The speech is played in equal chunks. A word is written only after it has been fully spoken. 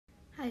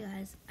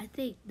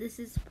think this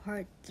is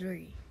part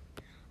 3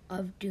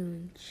 of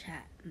doing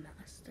Chat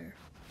Master.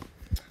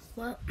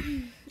 Well,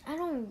 I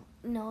don't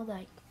know,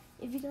 like,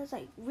 if you guys,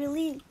 like,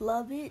 really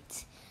love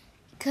it.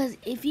 Because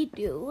if you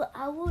do,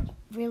 I would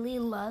really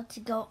love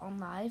to go on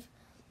live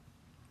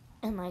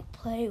and, like,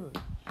 play with.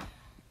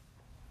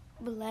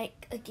 But,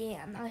 like,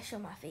 again, I'm not going to show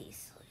my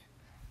face.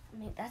 I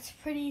mean, that's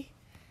pretty,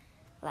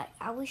 like,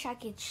 I wish I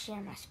could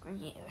share my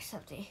screen or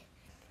something.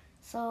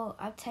 So,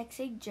 I'm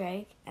texting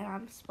Drake, and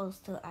I'm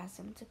supposed to ask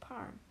him to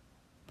prom.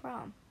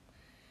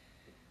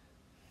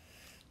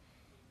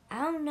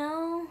 I don't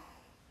know.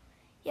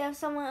 You have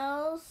someone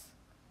else?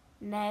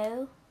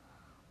 No.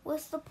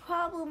 What's the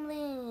problem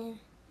then?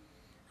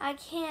 I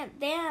can't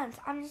dance.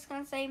 I'm just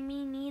gonna say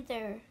me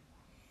neither.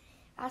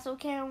 I also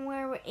can't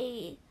wear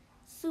a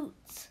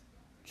suit.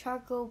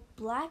 Charcoal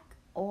black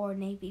or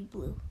navy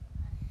blue?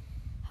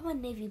 How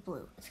about navy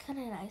blue? It's kind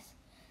of nice.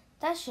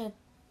 That should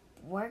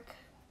work.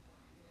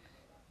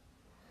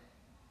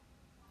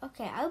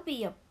 Okay, I'll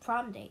be a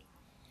prom date.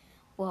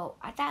 Well,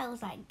 I thought it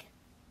was like,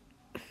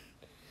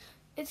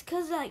 it's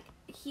cause like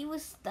he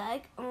was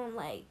stuck on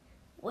like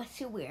what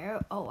to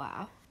wear. Oh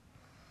wow.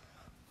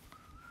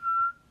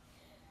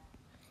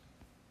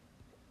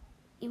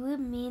 It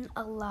would mean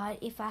a lot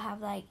if I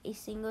have like a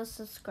single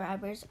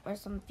subscribers or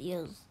some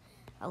views,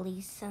 at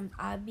least, since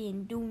I've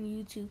been doing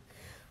YouTube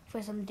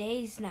for some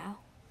days now.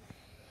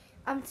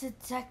 I'm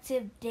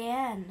Detective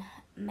Dan.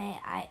 May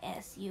I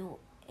ask you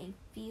a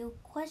few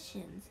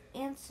questions?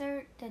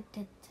 Answer the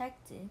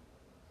detective.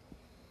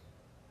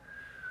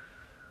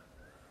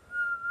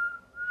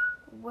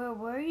 Where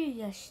were you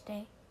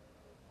yesterday?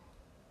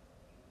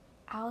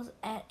 I was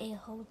at a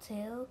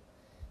hotel,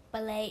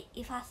 but like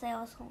if I say I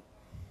was home,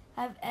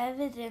 I have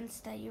evidence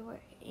that you were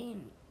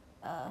in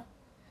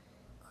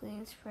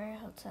Queens Prairie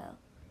Hotel.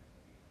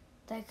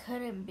 That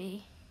couldn't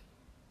be.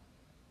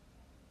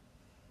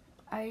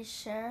 Are you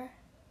sure?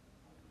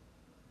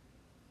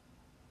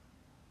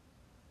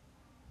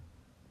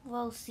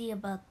 We'll see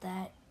about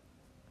that.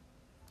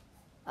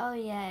 Oh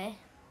yeah.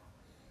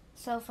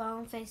 So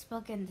phone,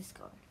 Facebook, and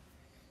Discord.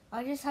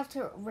 I just have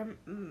to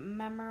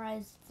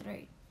memorize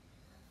 3.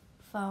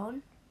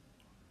 Phone,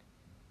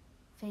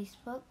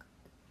 Facebook,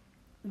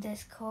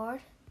 Discord,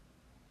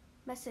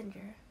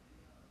 Messenger.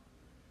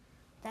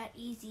 That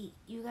easy.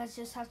 You guys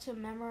just have to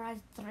memorize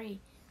 3,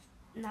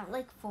 not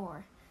like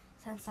 4.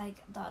 Since like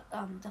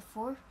the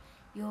 4,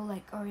 you'll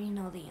like already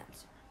know the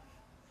answer.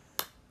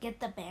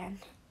 Get the band.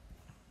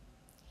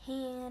 Hey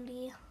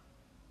Andy.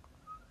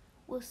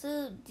 What's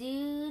up,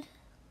 dude?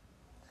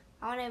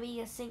 I wanna be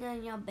a singer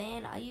in your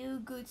band. Are you a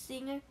good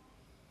singer?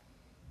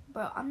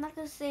 Bro, I'm not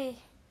gonna say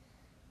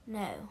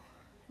no.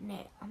 No,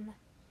 I'm not.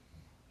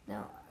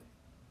 No.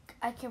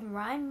 I can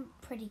rhyme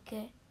pretty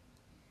good.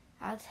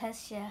 I'll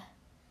test ya.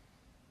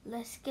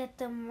 Let's get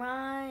them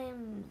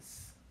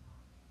rhymes.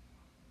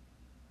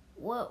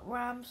 What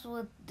rhymes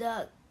with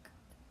duck?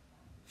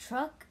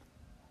 Truck?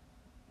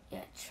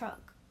 Yeah,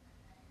 truck.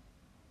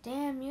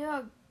 Damn,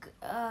 you're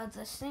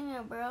the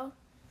singer, bro.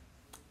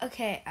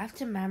 Okay, I have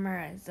to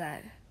memorize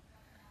that,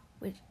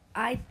 which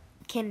I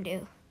can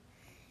do.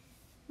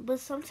 But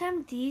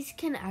sometimes these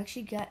can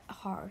actually get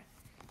hard.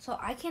 So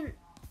I can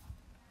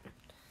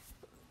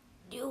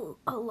do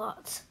a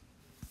lot.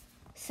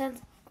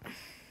 Since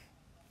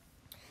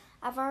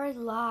I've already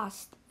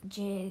lost,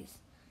 jeez.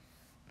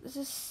 This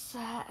is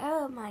sad.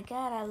 Oh my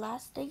god, I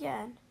lost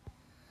again.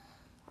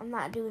 I'm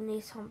not doing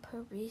this on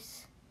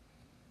purpose.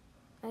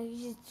 I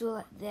just do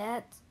like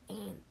that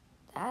and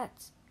that.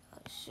 Oh,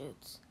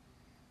 shoot.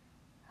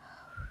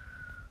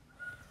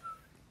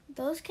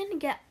 Those can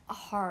get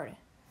hard.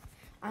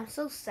 I'm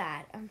so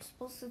sad. I'm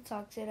supposed to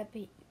talk to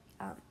the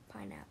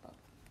pineapple.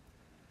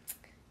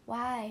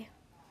 Why?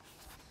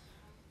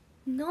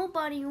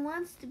 Nobody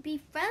wants to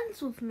be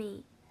friends with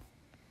me.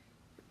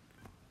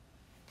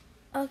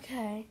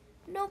 Okay.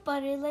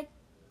 Nobody like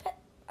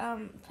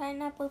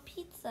pineapple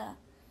pizza.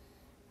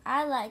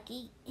 I like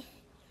it.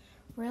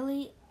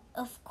 Really?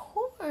 Of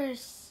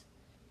course.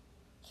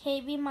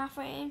 Okay, be my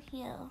friend.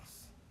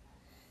 Yes.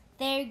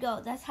 There you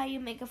go. That's how you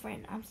make a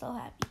friend. I'm so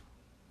happy.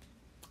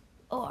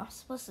 Oh, I'm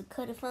supposed to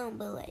cut a phone,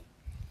 but like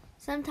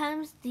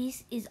sometimes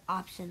this is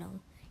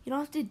optional. You don't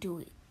have to do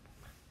it.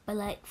 But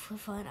like for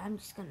fun, I'm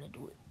just gonna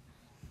do it.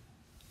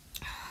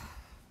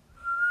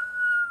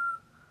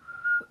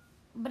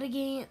 But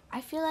again, I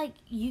feel like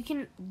you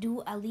can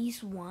do at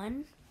least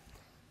one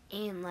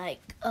and like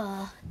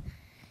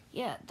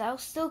yeah, that'll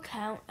still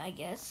count, I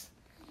guess.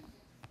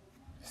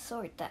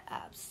 Sort the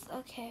apps.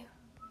 Okay.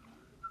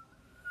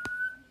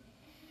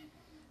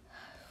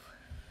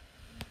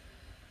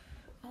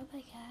 Oh my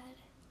god.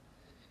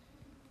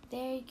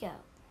 There you go.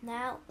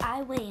 Now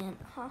I win.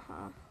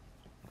 Haha.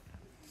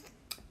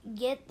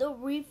 Get the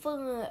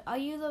refund. Are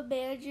you the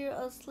manager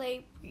of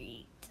Slave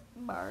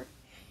Bar?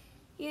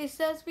 Yes,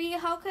 that's me.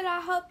 How can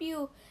I help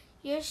you?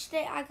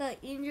 Yesterday I got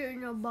injured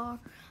in a bar.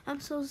 I'm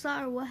so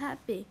sorry. What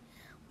happened?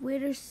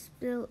 Waiter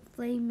spilled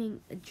flaming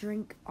a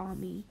drink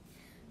on me.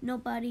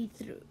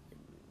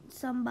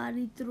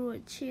 Somebody threw a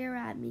chair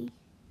at me.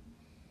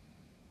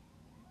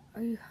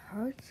 Are you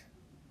hurt?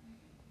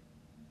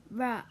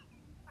 Bruh,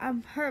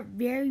 I'm hurt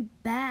very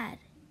bad.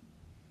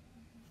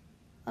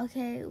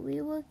 Okay,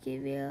 we will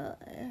give you...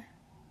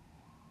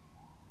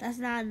 that's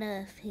not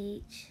enough,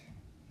 H.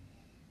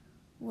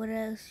 What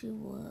else you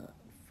want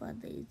for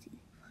Daisy?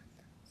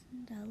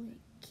 $1,000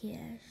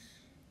 cash.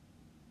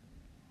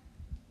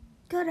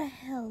 Go to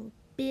hell,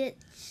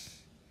 bitch.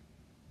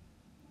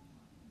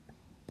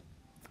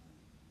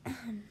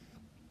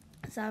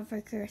 Sorry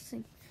for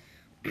cursing.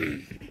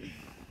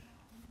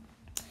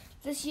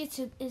 This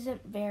YouTube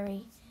isn't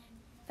very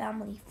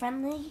family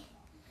friendly,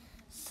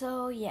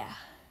 so yeah.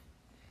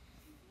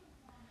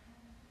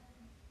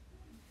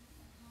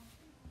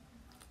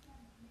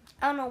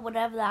 I don't know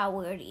whatever that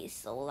word is,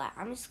 so like,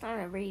 I'm just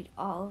gonna read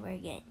all over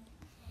again.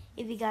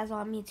 If you guys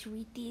want me to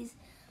read these,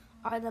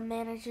 are the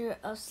manager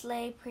of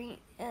Slay Print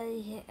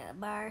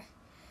Bar.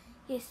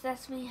 Yes,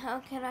 that's me. How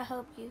can I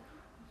help you?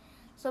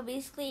 So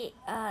basically,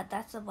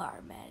 that's a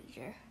bar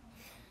manager.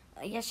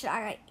 Yes,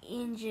 I got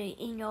injured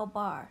in your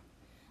bar.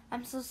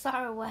 I'm so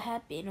sorry. What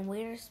happened?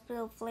 Waiter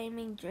spilled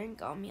flaming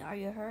drink on me. Are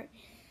you hurt?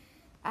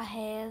 I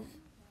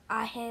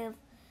have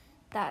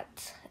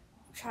that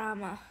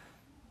trauma.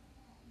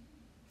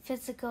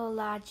 Physical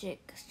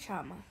logic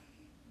trauma.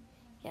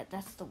 Yeah,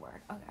 that's the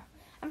word. Okay.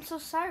 I'm so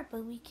sorry,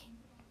 but we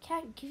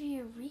can't give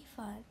you a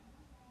refund.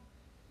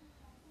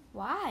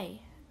 Why?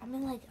 I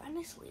mean, like,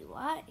 honestly,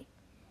 why?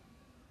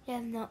 You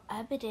have no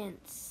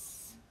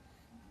evidence.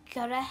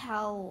 Go to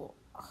hell.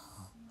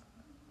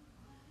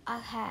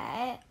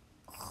 Okay.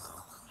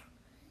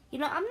 You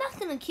know, I'm not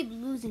gonna keep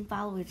losing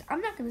followers.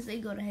 I'm not gonna say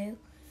go to hell.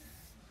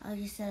 I'll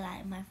just say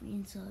like my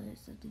friends or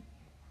something.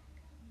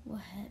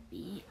 What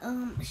happy?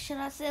 Should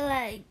I say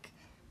like?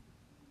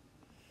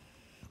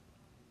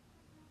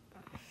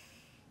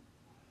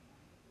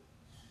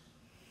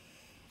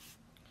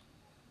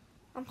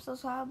 I'm so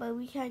sorry, but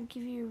we can't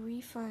give you a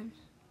refund.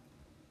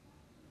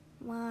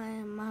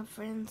 My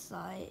friend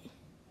side.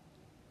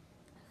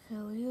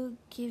 Okay, we'll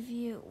give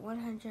you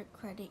 100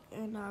 credit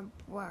in our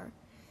bar.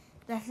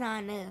 That's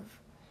not enough.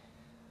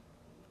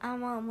 I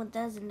want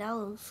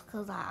 $1,000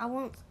 because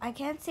I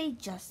can't say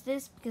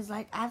justice because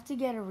like I have to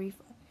get a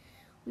refund.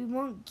 We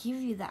won't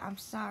give you that. I'm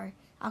sorry.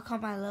 I'll call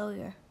my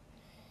lawyer.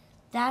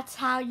 That's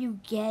how you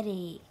get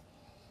it.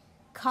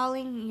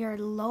 Calling your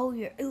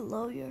lawyer.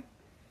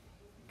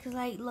 Because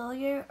like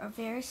lawyers are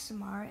very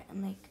smart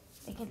and like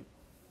they can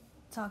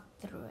talk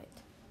through it.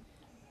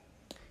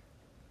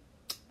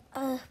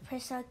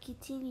 Press on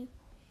continue.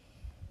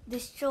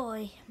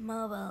 Destroy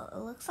mobile. It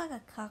looks like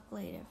a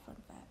calculator. Fun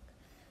fact.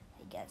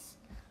 I guess.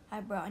 I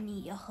brought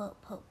need your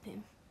help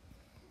him.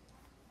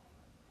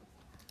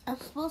 I'm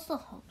supposed to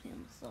help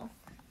him, so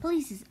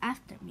police is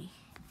after me.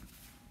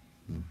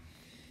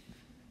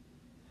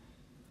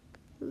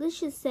 Let's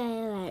just say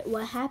like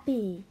what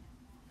happened.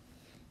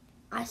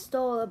 I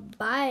stole a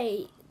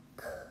bike.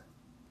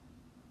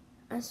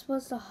 I'm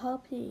supposed to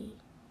help him.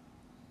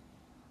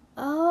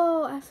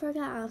 Oh, I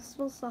forgot I'm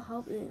supposed to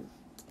help him.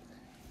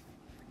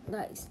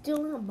 Like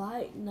stealing a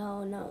bike?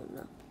 No.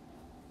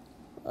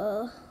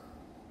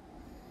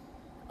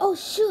 Oh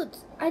shoot!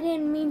 I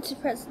didn't mean to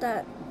press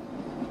that.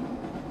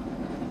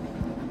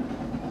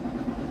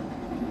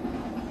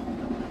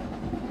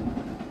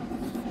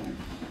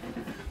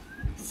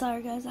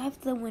 Sorry guys, I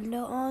have the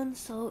window on,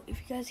 so if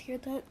you guys hear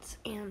that,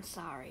 I'm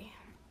sorry.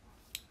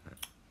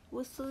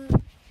 We'll see.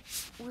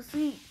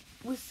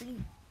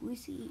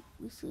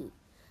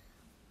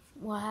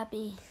 What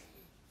happened?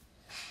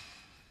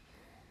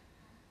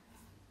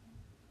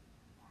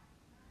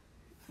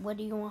 What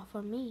do you want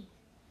from me?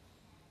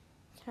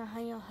 Can I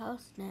have your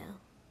house now?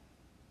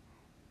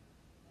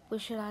 What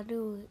should I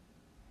do?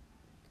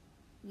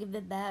 Give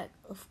it back,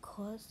 of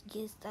course.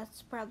 Yes,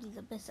 that's probably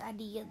the best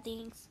idea of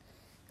things.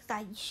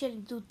 Cause you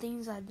shouldn't do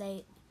things like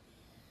that.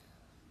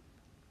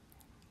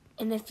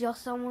 And if you're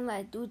someone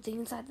that do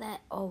things like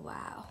that, oh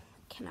wow,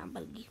 cannot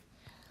believe.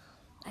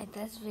 Like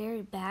that's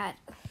very bad.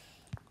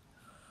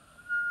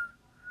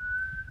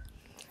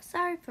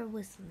 Sorry for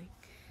whistling.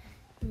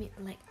 I mean,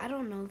 like I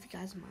don't know if you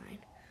guys mind.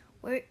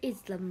 Where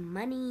is the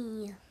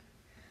money?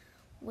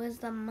 Where's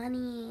the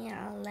money?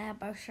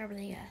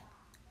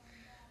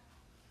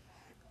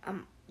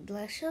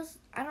 Delicious?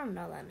 I don't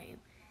know that name.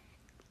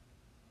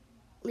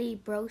 Lee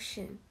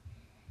Broshin.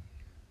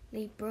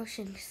 Where's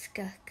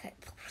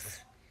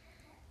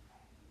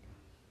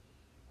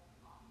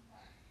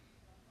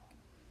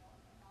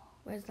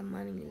the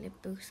money?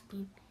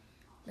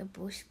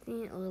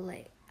 Lebowski?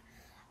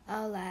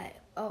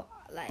 Or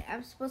like,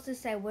 I'm supposed to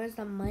say, where's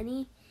the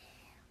money?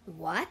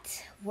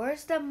 What?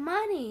 Where's the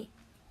money?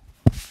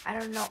 I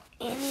don't know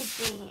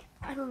anything.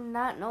 I do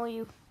not know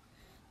you.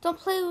 Don't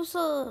play with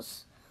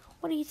us.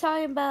 What are you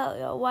talking about?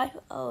 Your wife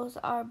owes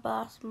our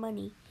boss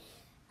money.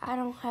 I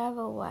don't have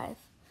a wife.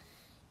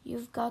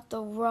 You've got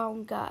the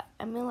wrong guy.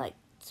 I mean, like,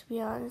 to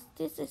be honest,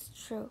 this is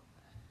true.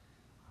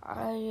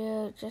 Are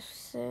you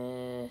just...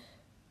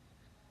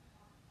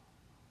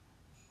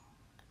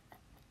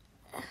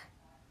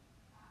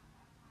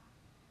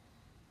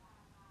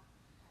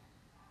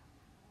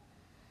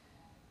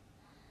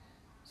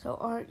 So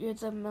aren't you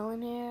the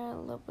millionaire,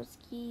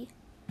 Lebowski?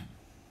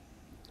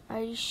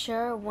 Are you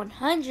sure?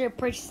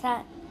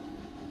 100%.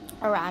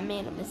 Alright, I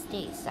made a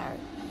mistake, sorry.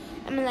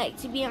 I mean, like,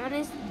 to be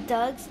honest,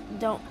 ducks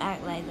don't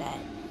act like that.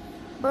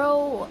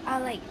 Bro, I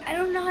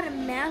don't know how to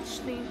match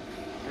them.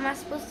 Am I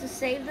supposed to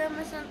save them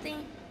or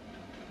something?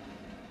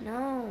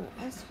 No,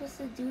 I'm supposed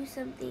to do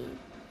something.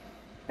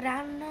 But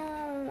I don't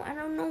know. I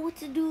don't know what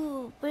to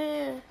do.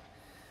 But,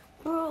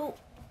 bro,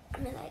 I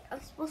mean, like,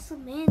 I'm supposed to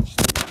match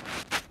them.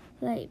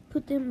 Like,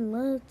 put them in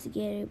love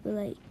together. But,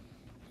 like,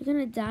 they're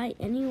gonna die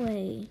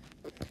anyway.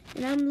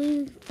 And I'm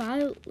losing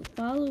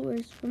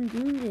followers from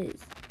doing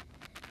this.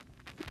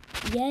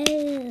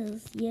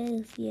 Yes.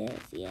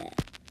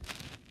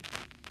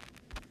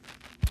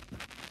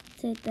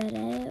 Take that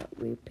out.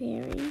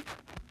 Repairing.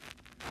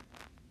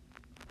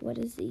 What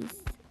is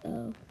these?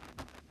 Oh.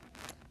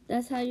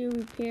 That's how you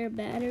repair a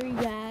battery,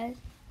 guys.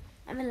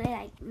 I mean,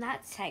 like,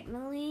 not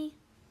technically.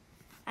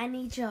 I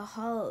need your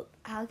help.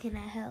 How can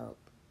I help?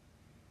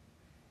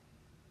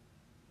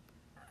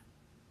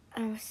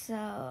 I'm so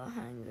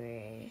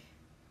hungry.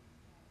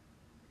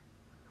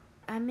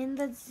 I'm in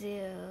the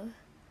zoo.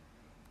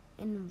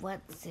 In what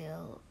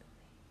zoo?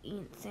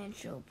 In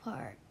Central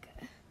Park.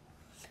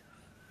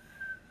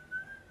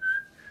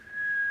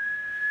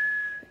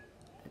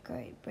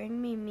 Great. Bring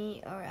me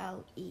meat or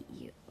I'll eat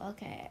you.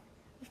 Okay.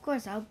 Of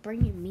course, I'll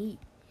bring you meat.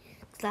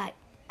 Cause, like,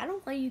 I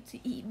don't want you to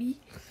eat me.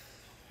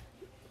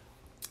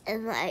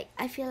 And, like,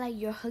 I feel like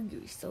you're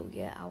hungry. So,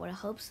 yeah, I would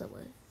help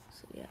someone.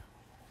 So, yeah.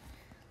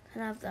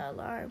 Turn off the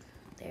alarm.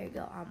 There you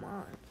go. I'm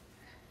on.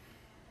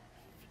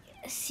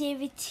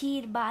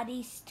 17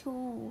 bodies,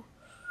 too.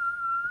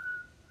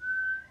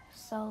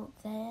 So,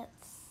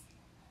 that's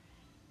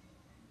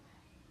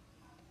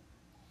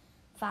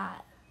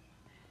 5.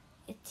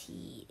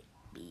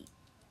 T-B.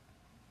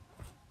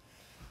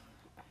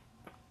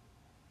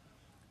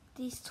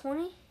 These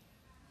 20?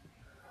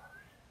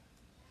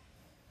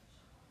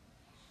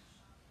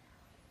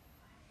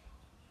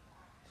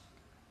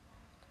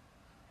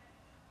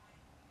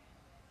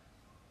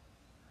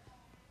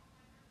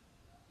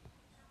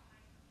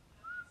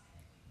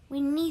 We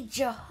need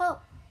your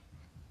help.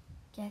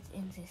 Get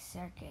in the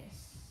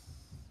circus.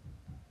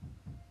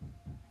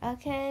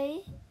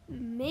 Okay?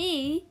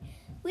 Me?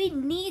 We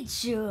need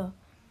you.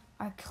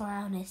 Our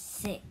clown is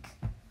sick.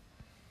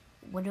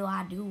 What do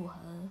I do,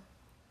 huh?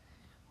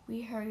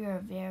 We heard you're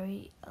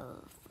very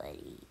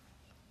funny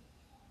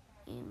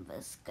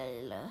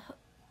investigator.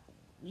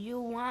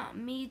 You want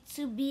me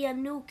to be a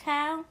new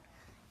clown?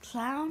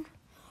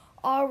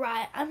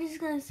 Alright, I'm just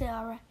gonna say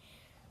alright.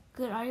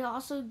 Good. Are you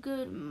also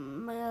good?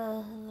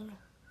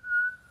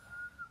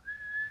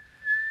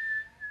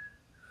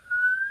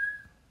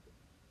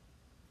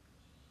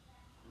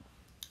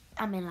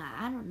 I mean, like,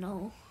 I don't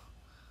know.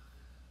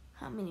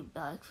 How many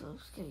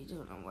backflips can you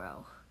do in a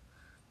row?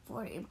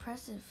 40.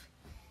 Impressive.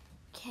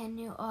 Can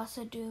you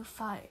also do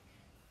fire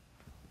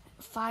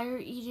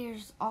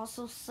eaters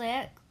also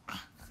sick?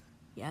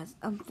 Yes,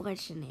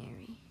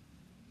 unfortunately.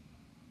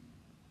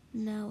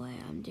 No way,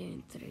 I'm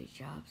doing 3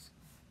 jobs.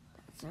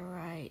 That's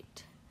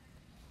alright.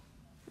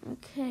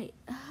 Okay.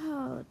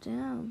 Oh,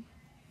 damn.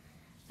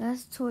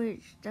 That's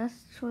Twitch. That's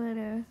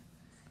Twitter.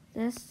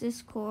 That's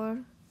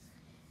Discord.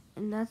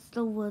 And that's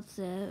the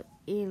WhatsApp.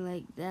 And,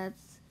 like,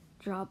 that's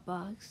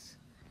Dropbox.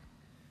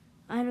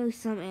 I know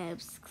some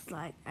apps,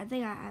 like, I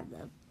think I have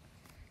them.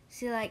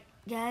 See, like,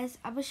 guys,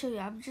 I'm gonna show you.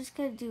 I'm just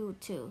gonna do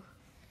 2.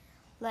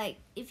 Like,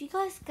 if you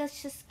guys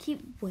just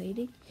keep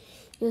waiting,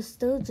 you'll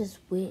still just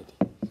win.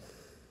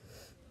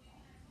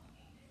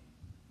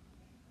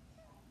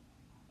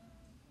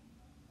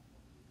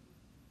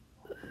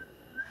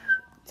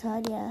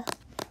 Tanya.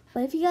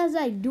 But if you guys,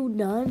 like, do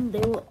none,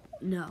 they will,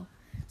 no.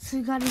 So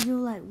you gotta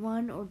do, like,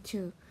 1 or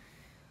 2.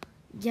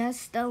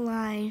 Guess the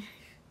line.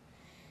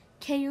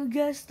 Can you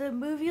guess the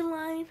movie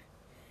line?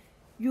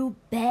 You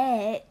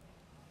bet.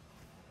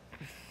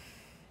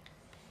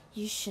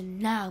 You should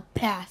now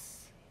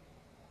pass.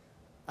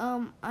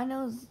 I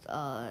know,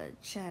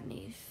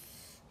 Chinese.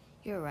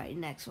 You're right,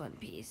 next one,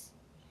 please.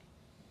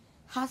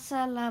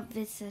 Hasala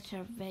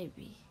visitor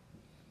baby.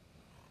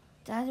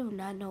 I do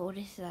not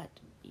notice that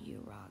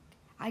you rock.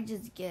 I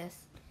just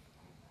guessed.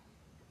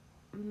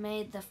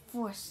 May the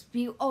force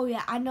be. Oh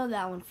yeah, I know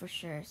that one for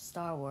sure.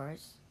 Star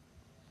Wars.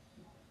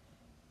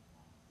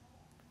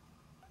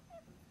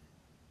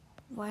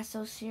 Why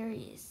so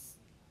serious?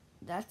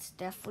 That's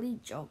definitely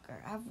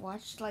Joker. I've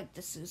watched like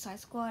the Suicide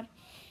Squad,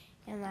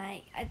 and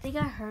like I think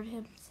I heard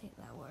him say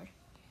that word.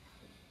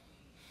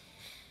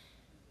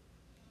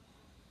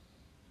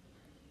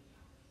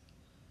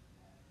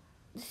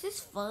 This is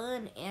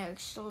fun,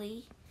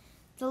 actually.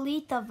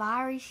 Delete the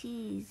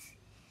viruses.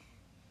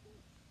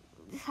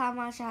 This is how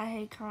much I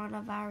hate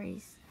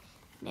coronavirus.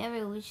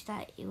 Never wish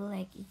that it would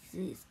like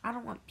exist. I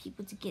don't want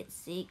people to get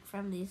sick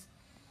from this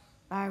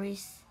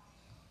virus.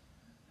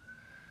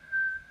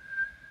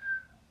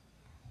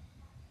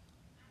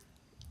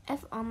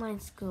 F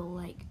online school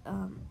like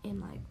in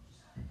like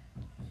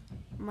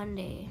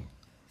Monday,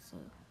 so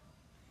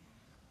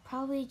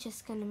probably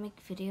just gonna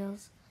make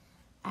videos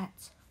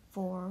at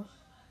 4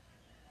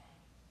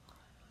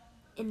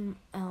 in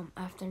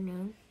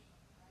afternoon.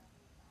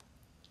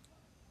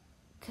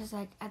 Cause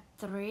like at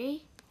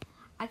 3,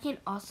 I can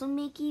also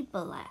make it,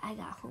 but like I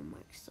got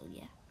homework, so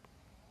yeah.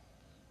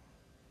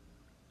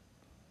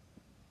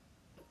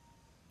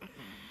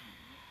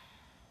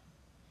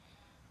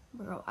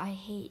 Bro, I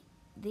hate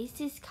this.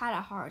 Is kind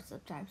of hard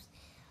sometimes.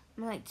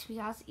 I'm like, to be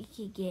honest, it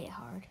can get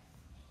hard.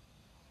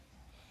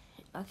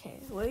 Okay,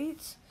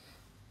 wait.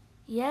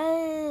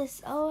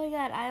 Yes. Oh my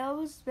god, I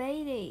almost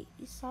made it.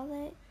 You saw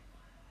that?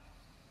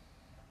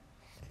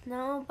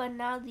 No, but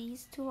now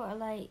these two are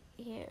like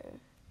here.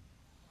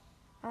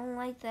 I don't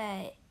like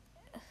that.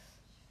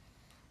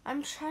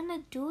 I'm trying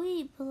to do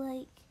it, but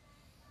like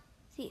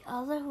the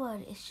other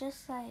one, it's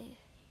just like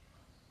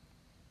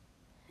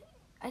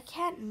I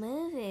can't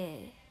move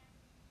it.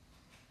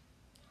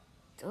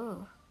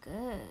 Oh,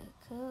 good,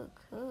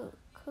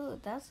 cool.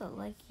 That's a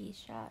lucky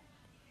shot.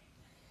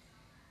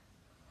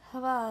 How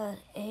about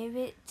aim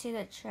it to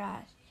the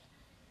trash?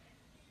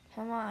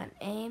 Come on,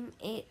 aim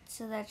it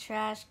to the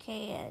trash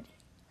can.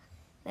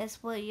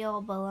 That's where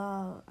y'all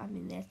belong. I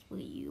mean, that's where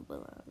you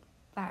belong.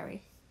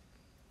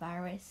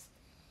 Virus.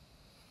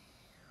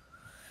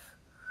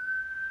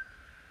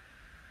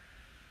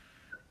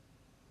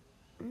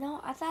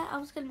 No, I thought I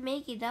was gonna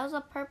make it. That was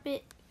a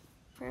perfect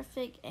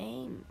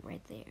aim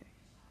right there.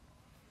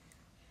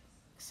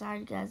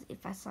 Sorry guys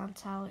if I sound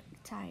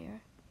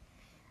tired.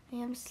 I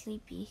am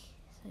sleepy,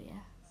 so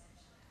yeah.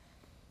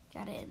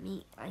 Gotta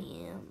admit, I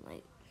am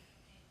like.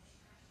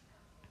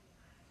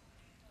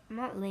 I'm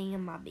not laying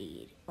in my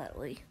bed, by the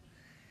way.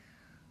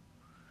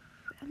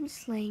 I'm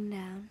just laying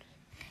down.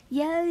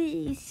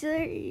 Yay,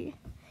 sir.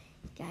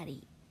 Got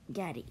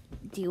it.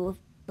 Deal with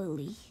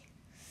bully.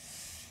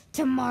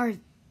 Tomorrow,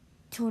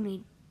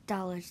 $20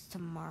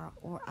 tomorrow,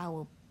 or I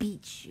will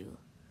beat you.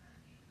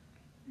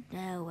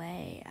 No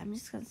way. I'm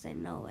just gonna say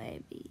no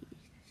way, bitch.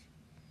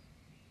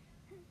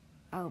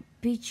 I'll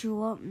beat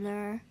you up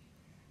there.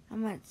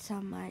 I'm gonna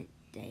tell my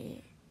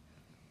dad.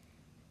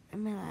 I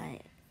mean,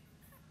 like,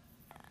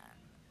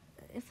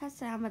 if I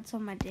say I'm gonna tell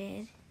my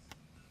dad,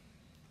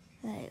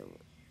 like,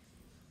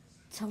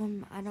 tell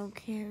him I don't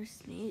care,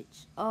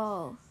 snitch.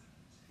 Oh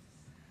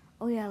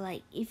yeah,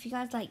 like, if you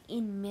guys, like,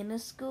 in middle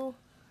school,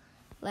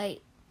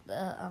 like,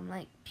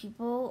 like,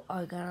 people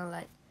are gonna,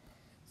 like,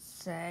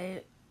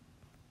 say,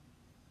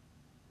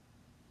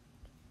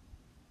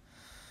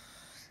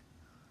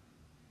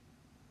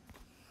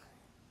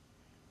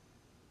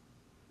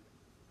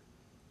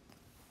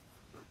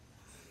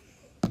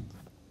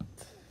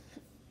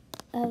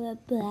 a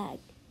black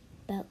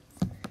belt.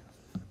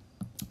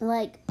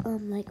 Like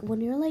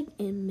when you're like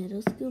in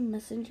middle school,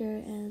 Messenger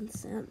and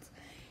Sense,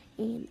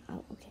 and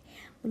okay,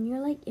 when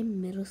you're like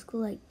in middle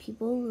school, like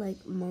people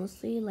like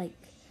mostly like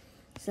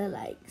say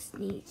like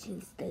snitch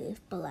and stuff,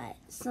 but like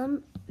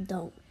some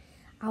don't.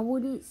 I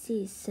wouldn't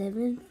say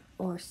 7th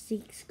or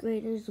 6th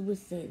graders would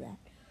say that,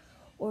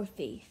 or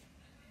 5th,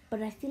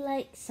 but I feel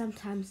like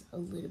sometimes a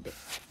little bit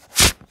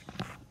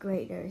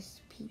graders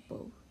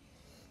people.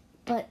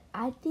 But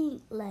I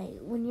think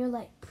like when you're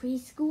like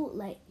preschool,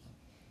 like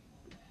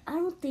I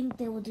don't think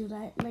they will do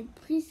that. Like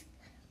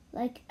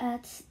like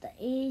at the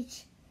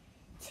age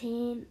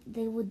 10,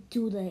 they would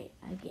do that,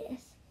 I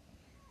guess.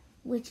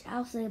 Which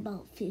I'll say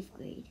about 5th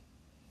grade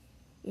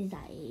is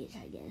that age,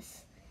 I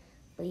guess.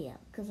 But yeah,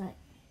 because like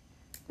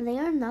they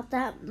are not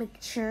that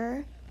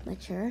mature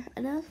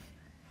enough,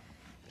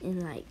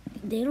 and like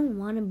they don't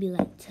want to be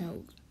like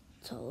told.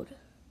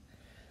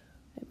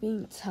 They're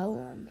being told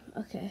on.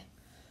 Okay,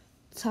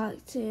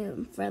 talk to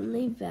him,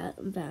 friendly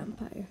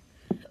vampire.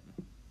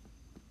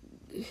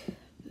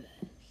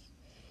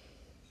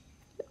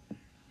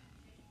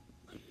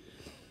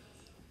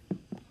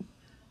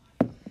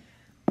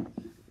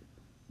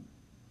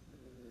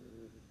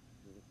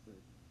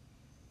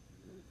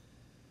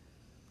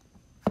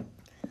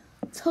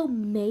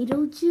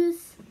 Tomato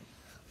juice?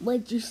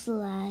 What juice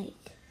like?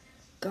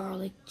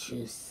 Garlic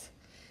juice.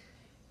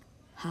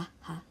 Ha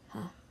ha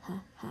ha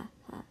ha ha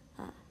ha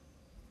ha.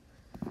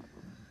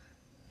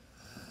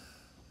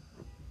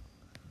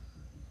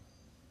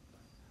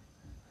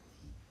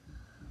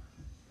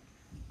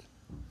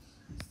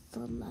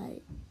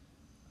 Sunlight.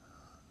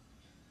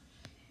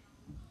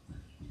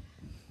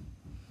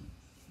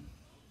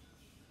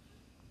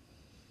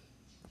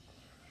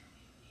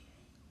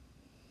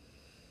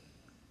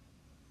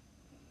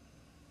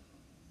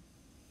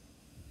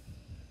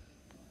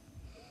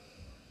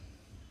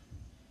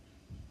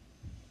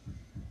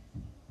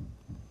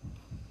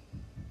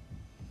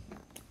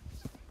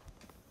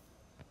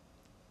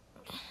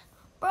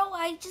 Bro,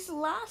 I just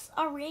lost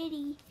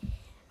already.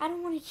 I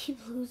don't want to keep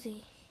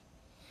losing.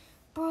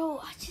 Bro,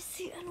 I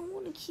don't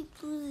want to keep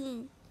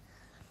losing.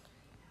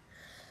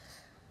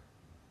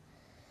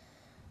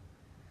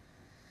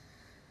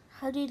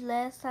 How did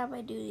last time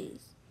I do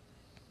this?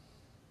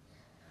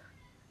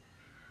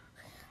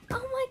 Oh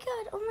my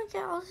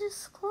god, I was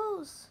just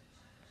close.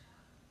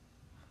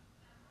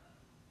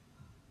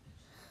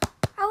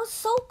 I was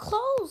so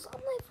close. I'm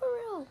like, for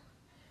real.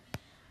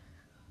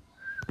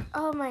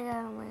 Oh my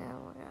god, oh my god,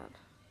 oh my god.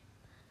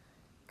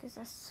 Because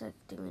I suck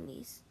doing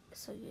these.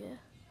 So yeah.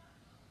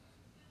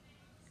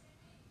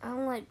 I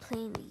don't like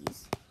playing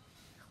these.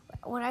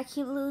 When I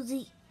keep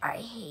losing, I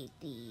hate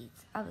these.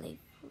 I'm like,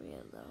 for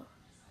real though.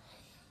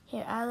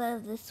 Here, I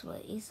love this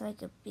one. It's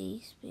like a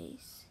base.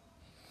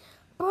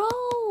 Bro!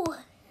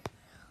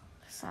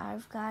 Sorry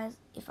guys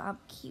if I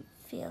keep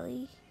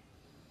failing.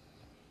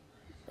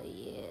 But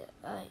yeah,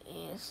 I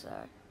am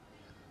sorry.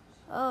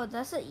 Oh,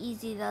 that's an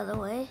easy the other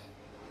way.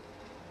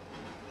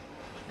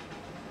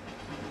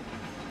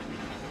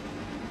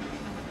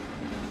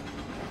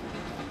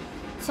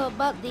 So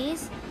about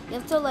these, you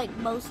have to like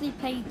mostly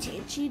pay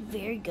attention.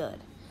 Very good.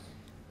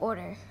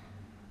 Order.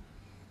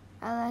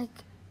 I like.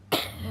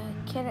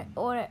 Can I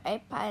order a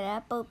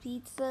pineapple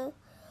pizza?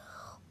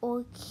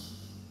 Or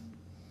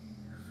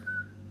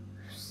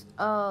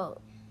oh.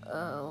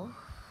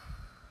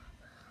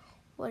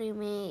 What do you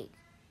mean?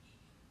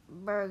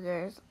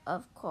 Burgers,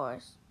 of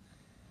course.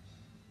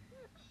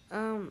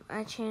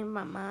 I changed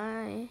my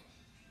mind.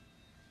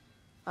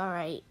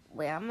 Alright,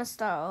 wait, I'm gonna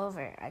start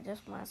over. I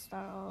just wanna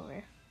start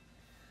over.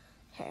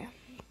 Here.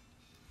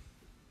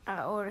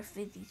 I ordered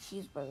 50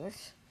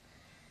 cheeseburgers.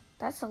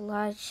 That's a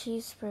lot of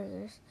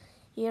cheeseburgers.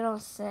 You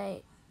don't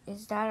say.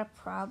 Is that a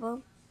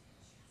problem?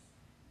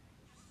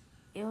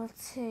 It will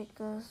take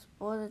us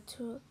more than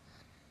 2.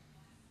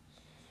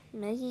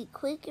 Make it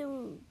quick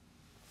and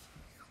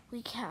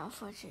we can't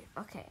afford it.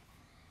 Okay.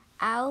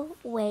 I'll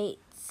wait.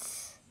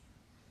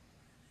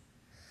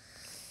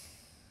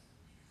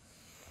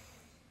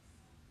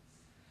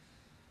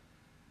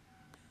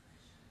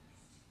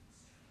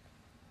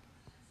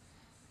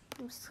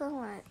 I'm still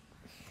like,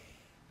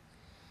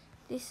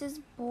 this is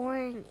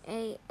boring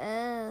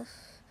AF.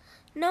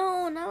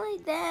 No, not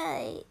like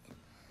that.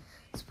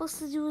 I'm supposed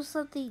to do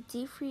something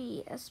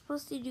different. I'm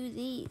supposed to do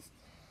these.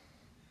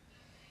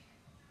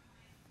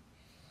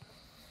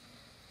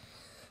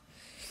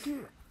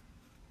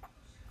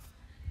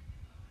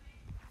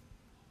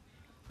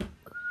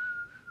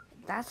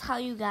 That's how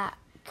you got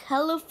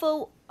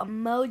colorful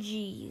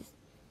emojis.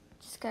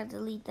 Just gotta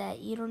delete that.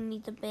 You don't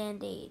need the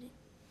band-aid.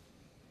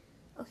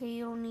 Okay,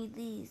 you don't need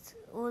these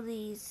or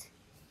these.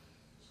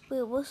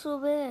 Wait, what's so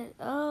bad?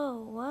 Oh,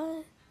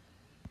 what?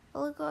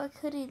 Oh, look, I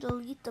couldn't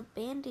delete the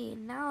band-aid.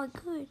 Now I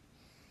could.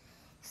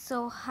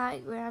 So, hi,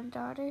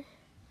 granddaughter.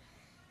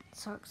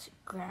 Talk to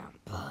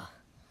grandpa.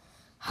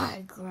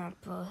 Hi,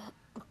 grandpa.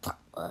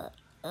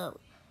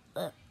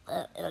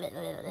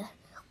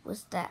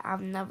 What's that?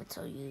 I've never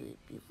told you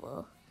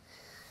before.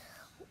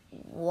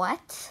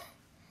 What?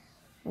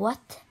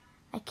 What?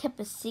 I kept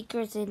a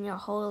secret in your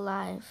whole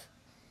life.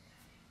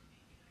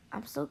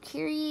 I'm so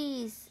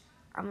curious.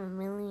 I'm a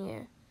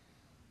millionaire.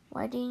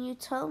 Why didn't you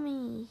tell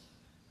me?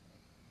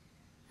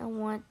 I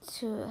want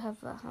to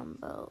have a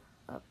humble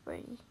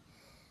upbringing.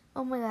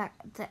 Oh my god,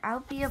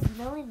 I'll be a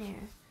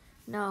millionaire.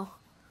 No.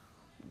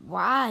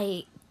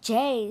 Why?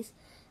 Jace,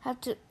 have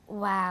to.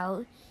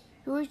 Wow.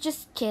 You were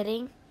just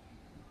kidding.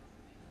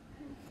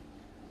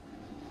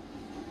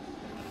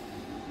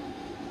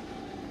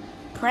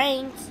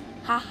 Pranks.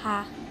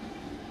 Haha.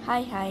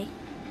 Hi.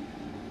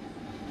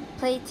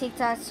 Play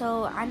TikTok,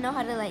 so I know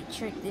how to like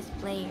trick this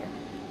player.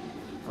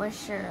 For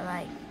sure.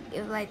 Like,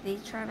 if like they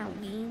trying to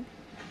win.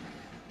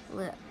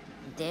 Look,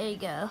 there you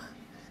go.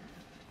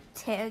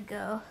 There you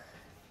go.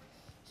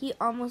 He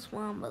almost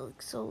won, but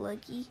looks so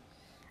lucky.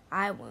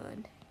 I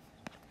won.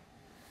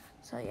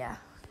 So yeah,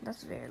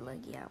 that's very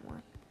lucky I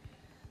won.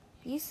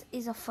 This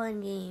is a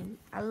fun game.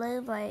 I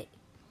love like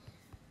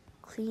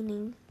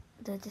cleaning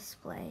the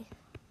display.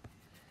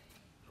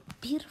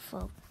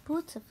 Beautiful.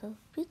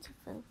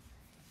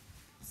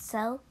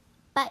 Sell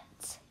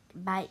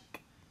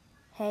bike.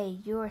 Hey,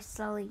 you're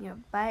selling your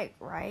bike,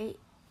 right?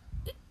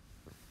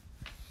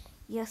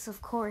 Yes,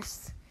 of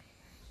course.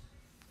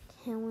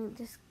 Can we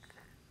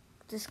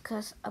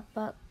discuss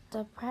about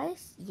the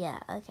price? Yeah,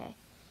 okay.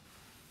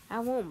 I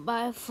won't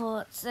buy it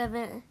for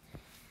 $700.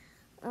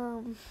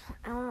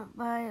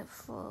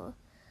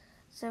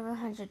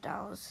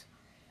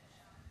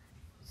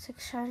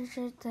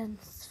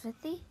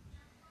 $650.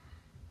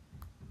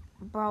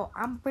 Bro,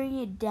 I'm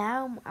bringing it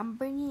down. I'm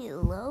bringing it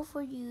low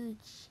for you.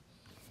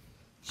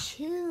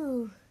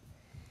 Chill.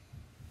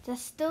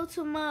 That's still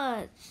too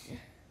much.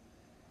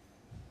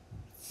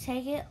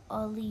 Take it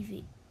or leave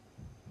it.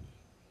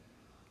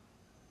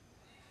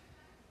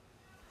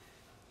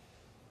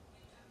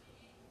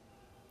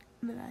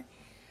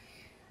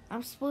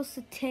 I'm supposed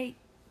to take.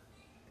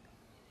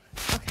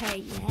 Okay,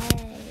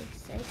 yay.